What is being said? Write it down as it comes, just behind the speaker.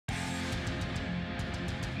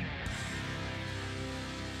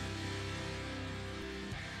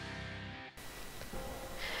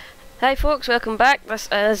Hi folks, welcome back. This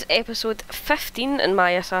is episode 15 in my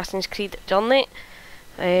Assassin's Creed journey.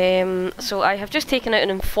 So I have just taken out an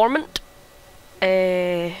informant.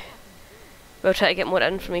 We'll try to get more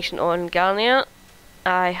information on Garnier.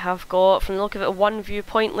 I have got, from the look of it, one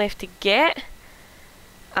viewpoint left to get.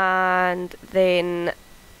 And then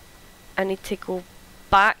I need to go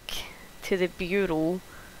back to the bureau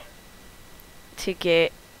to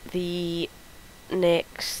get the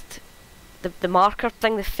next... the marker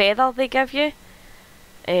thing, the feather they give you.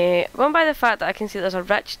 Going by the fact that I can see there's a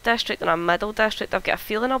rich district and a middle district, I've got a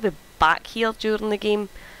feeling I'll be back here during the game.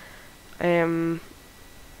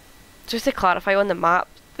 Just to clarify on the map,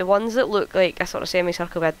 the ones that look like a sort of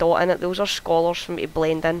semicircle with a dot in it, those are scholars for me to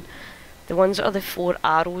blend in. The ones that are the 4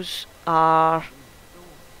 arrows are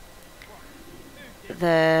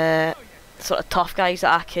the sort of tough guys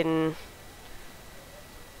that I can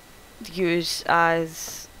use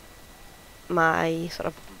as my sort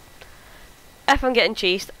of, if I'm getting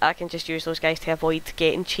chased, I can just use those guys to avoid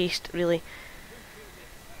getting chased, really.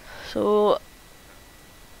 So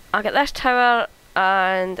I'll get this tower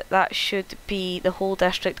and that should be the whole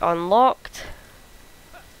district unlocked.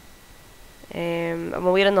 I'm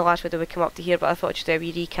aware in the last video we came up to here, but I thought I'd just do a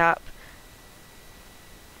wee recap.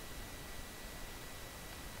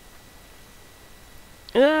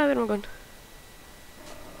 Where am I going?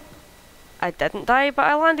 I didn't die, but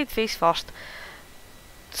I landed face first.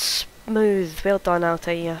 Smooth, well done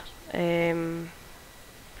Altiar.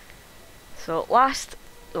 So last,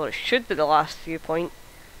 or it should be the last viewpoint,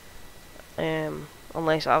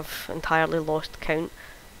 unless I've entirely lost count.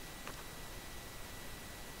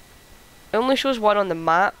 It only shows one on the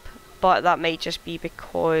map, but that might just be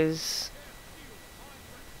because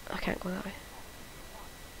I can't go that way.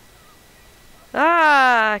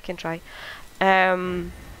 Ah, I can try.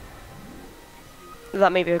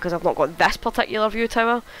 That may be because I've not got this particular view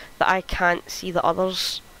tower, that I can't see the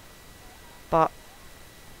others. But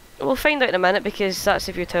we'll find out in a minute, because that's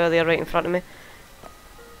the view tower there right in front of me.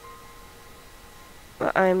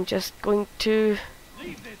 But I'm just going to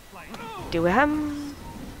deal with him.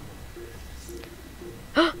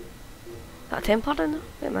 Is that a Templar in there?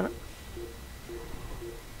 Wait a minute.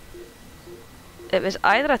 It was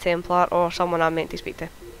either a Templar or someone I meant to speak to.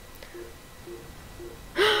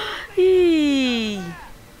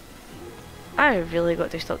 I really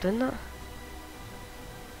got to stop doing that.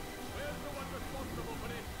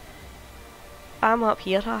 I'm up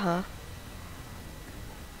here, haha.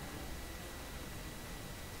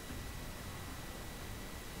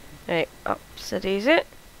 Right, up the daisy.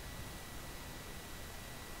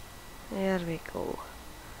 There we go.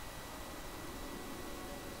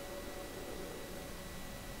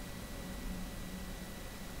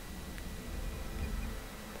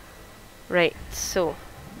 Right, so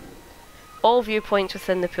all viewpoints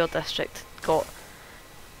within the Pure District got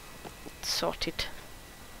sorted.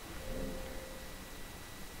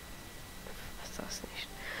 Assassination.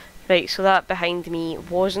 Right, so that behind me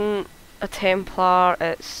wasn't a Templar,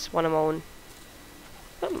 it's one of my own.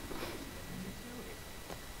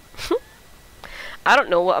 I don't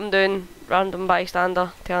know what I'm doing, random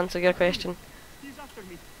bystander, to answer your question. He's after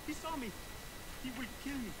me. He saw me. He will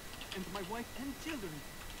kill me, and my wife and children.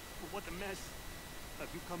 What a mess. Have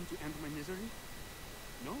you come to end my misery?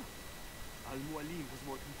 No. Al-Mualim was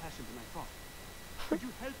more compassionate than I thought. Could you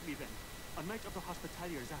help me then? A knight of the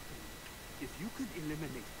Hospitalier is after me. If you could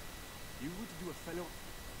eliminate him, you would do a fellow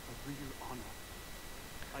a real honor.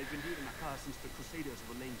 I've been here in Akkar since the Crusaders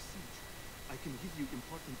were laying siege. I can give you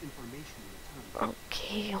important information in return.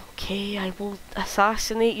 Okay, I will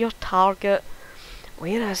assassinate your target.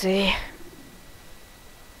 Where is he?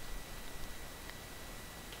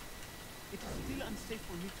 It is still unsafe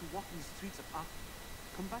for me to walk in the streets of Akkar.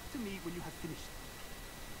 Come back to me when you have finished.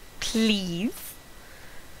 Please?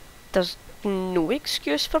 There's no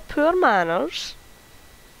excuse for poor manners.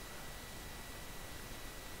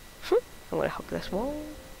 I'm gonna hug this wall.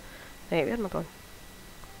 Right, where am I going?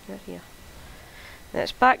 You're here.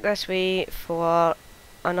 Let's back this way for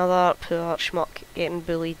another poor schmuck getting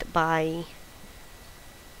bullied by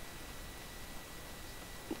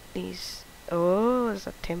these. Oh, there's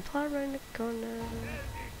a Templar around the corner.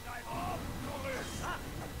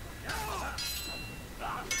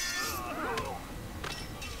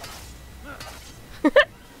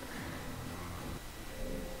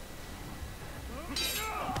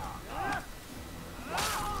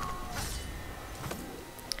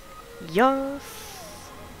 Yes.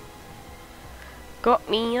 Got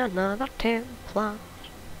me another Templar.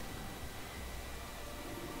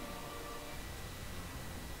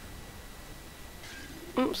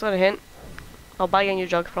 Sorry, hint. I'll buy you a new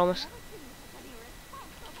jug, promise.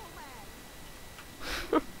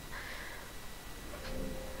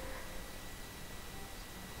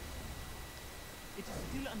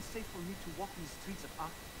 still unsafe for me to walk in the streets of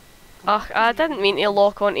Ark. Ugh, I didn't mean to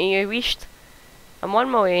lock onto you, wished. I'm on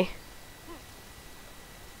my way.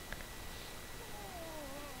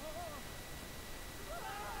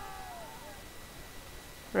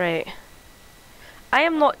 Right. I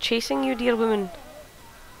am not chasing you, dear woman.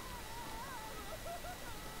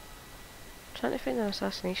 Trying to find an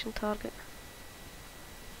assassination target.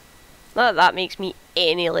 Not that that makes me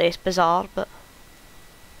any less bizarre, but...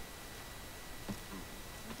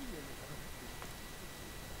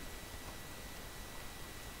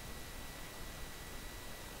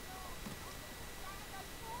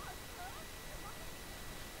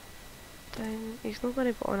 Down. He's not going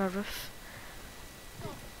to put on a roof.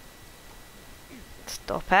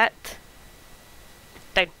 Stop it.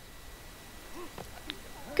 Down.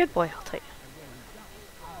 Good boy, I'll take you.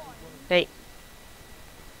 Right.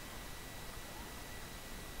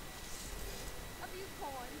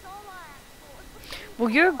 Will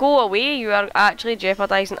you go away? You are actually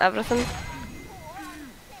jeopardising everything.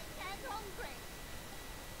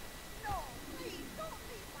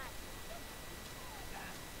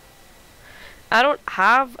 I don't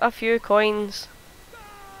have a few coins.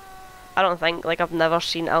 I don't think. Like, I've never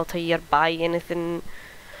seen Altiar buy anything.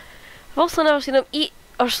 I've also never seen him eat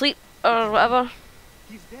or sleep or whatever.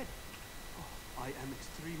 He's dead. Oh, I am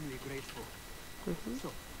extremely grateful.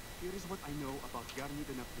 So, here is what I know about Garni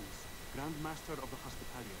the Napus, Grand Master of the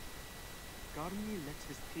Hospitalia. Garni lets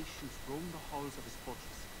his patients roam the halls of his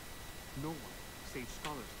fortress. No one, save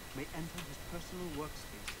scholars, may enter his personal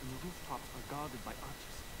workspace, and the rooftops are guarded by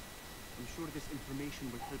archers. I'm sure this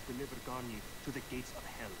information will help deliver Garni to the gates of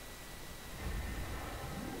hell.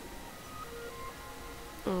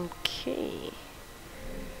 Okay.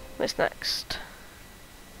 What's next?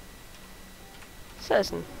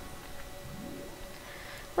 Citizen.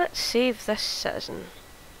 Let's save this citizen.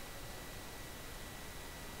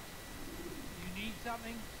 You need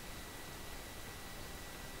something?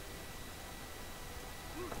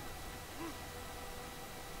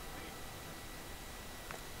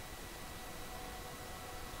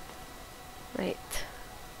 Right.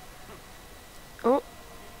 Oh.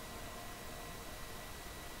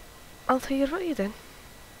 Altiar, what are you doing?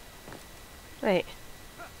 Right.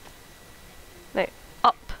 Now,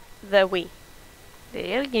 up the way.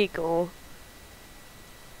 There you go.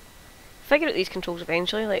 Figure out these controls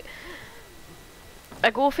eventually, like...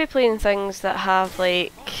 I go for playing things that have,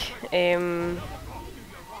 like,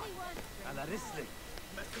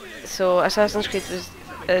 so, Assassin's Creed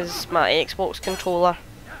is my Xbox controller.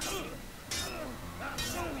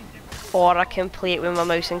 Or I can play it with my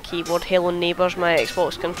mouse and keyboard. Hello Neighbour's my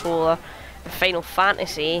Xbox controller. And Final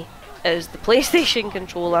Fantasy is the PlayStation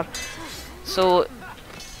controller. So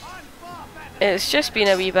it's just been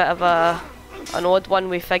a wee bit of an odd one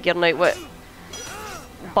with figuring out what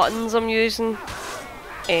buttons I'm using.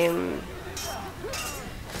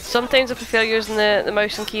 Sometimes I prefer using the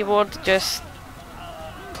mouse and keyboard,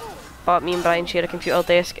 but me and Brian share a computer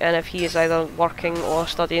desk, and if he is either working or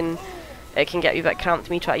studying, it can get a wee bit cramped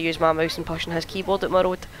me trying to use my mouse and pushing his keyboard at my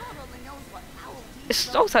road.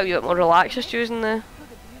 It's also a wee bit more relaxed just using the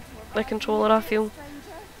controller, I feel.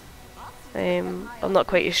 I'm not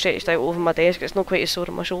quite as stretched out over my desk, it's not quite as sore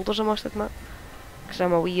on my shoulders, I must admit. Because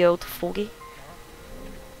I'm a wee old fogey.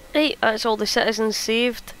 Right, that's all the citizens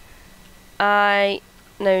saved. I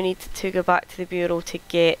now need to go back to the bureau to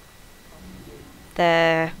get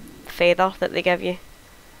the feather that they give you,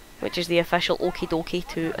 which is the official okie dokie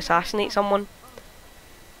to assassinate someone.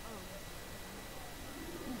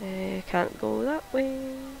 Can't go that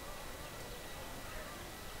way.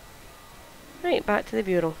 Right, back to the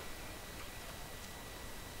bureau.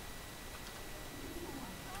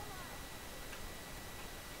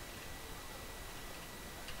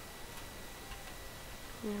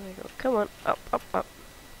 There we go. Come on, up, up, up.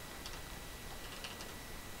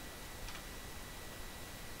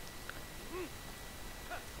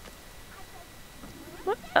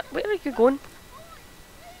 What? Where are you going?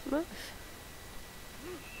 What?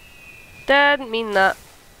 Didn't mean that.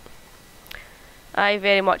 I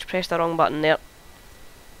very much pressed the wrong button there.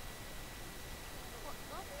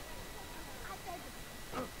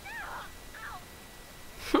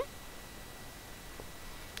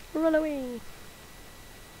 Run away.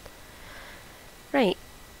 Right.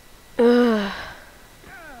 Ugh.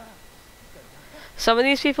 Some of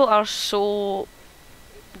these people are so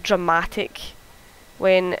dramatic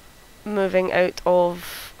when moving out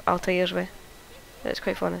of Altiar's way. It's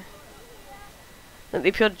quite funny. Like,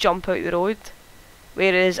 they pure jump out the road.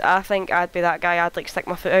 Whereas I think I'd be that guy, I'd like stick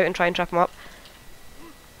my foot out and try and trip him up.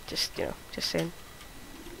 Just, you know, just saying.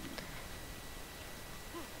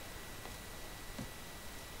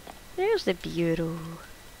 There's the bureau.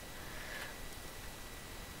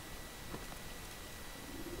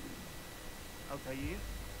 Altair,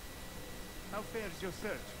 how fares your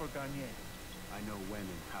search for Garnier? I know when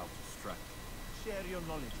and how to strike. Share your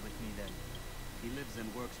knowledge with me then. He lives and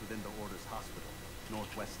works within the Order's hospital,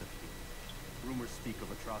 northwest of here. Rumors speak of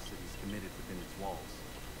atrocities committed within its walls.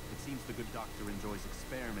 It seems the good doctor enjoys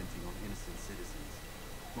experimenting on innocent citizens.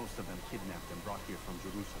 Most of them kidnapped and brought here from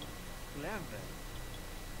Jerusalem. Clever.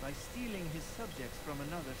 By stealing his subjects from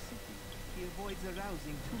another city, he avoids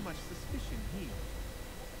arousing too much suspicion here.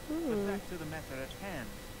 But back to the matter at hand.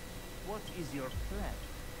 What is your plan?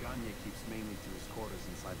 Gagne keeps mainly to his quarters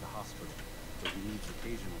inside the hospital, but he leaves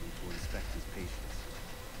occasionally to inspect his patients.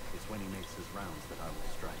 It's when he makes his rounds that I will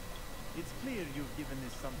strike. It's clear you've given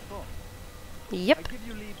this some thought. Yep. I give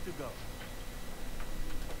you leave to go.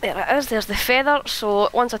 There it is, there's the feather, so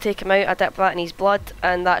once I take him out I dip that in his blood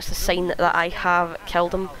and that's the sign that I have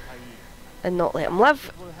killed him and not let him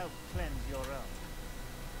live. It will help cleanse your realm.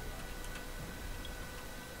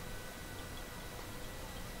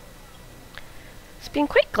 It's been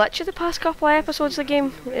quite glitchy the past couple of episodes of the game.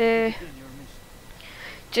 Begin your mission.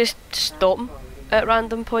 Just stop him at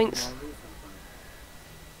random points.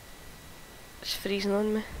 It's freezing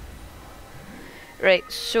on me.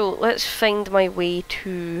 Right, so let's find my way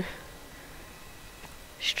to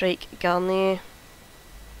strike Garnier.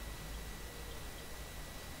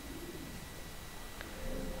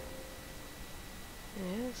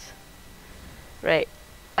 Yes. Right,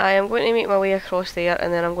 I am going to make my way across there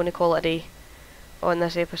and then I'm going to call it a day on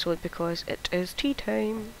this episode because it is tea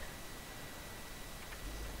time.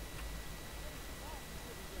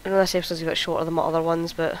 I know this episode's a bit shorter than my other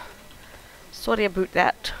ones, but sorry about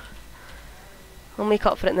that. I'll make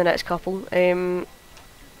up for it in the next couple.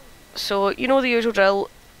 So, you know the usual drill.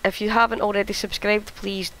 If you haven't already subscribed,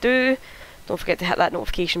 please do. Don't forget to hit that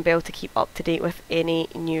notification bell to keep up to date with any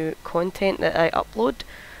new content that I upload,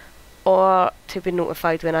 or to be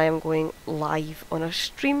notified when I am going live on a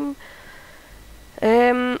stream.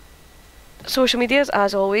 Social medias,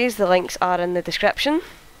 as always, the links are in the description,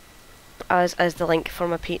 as is the link for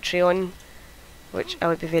my Patreon, which I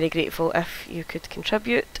would be very grateful if you could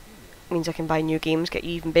contribute. It means I can buy new games, get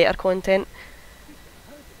you even better content.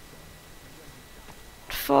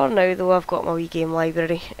 For now though, I've got my wee game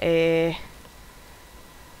library.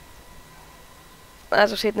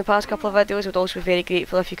 As I've said in the past couple of videos, I would also be very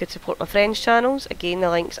grateful if you could support my friends' channels. Again, the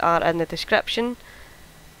links are in the description.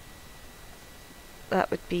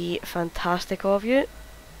 That would be fantastic of you.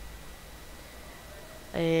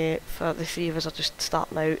 For the three of us are just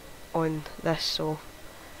starting out on this, so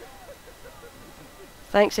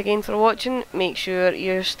thanks again for watching. Make sure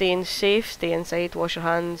you're staying safe, stay inside, wash your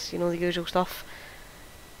hands, you know, the usual stuff.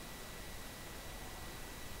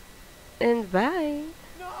 And bye!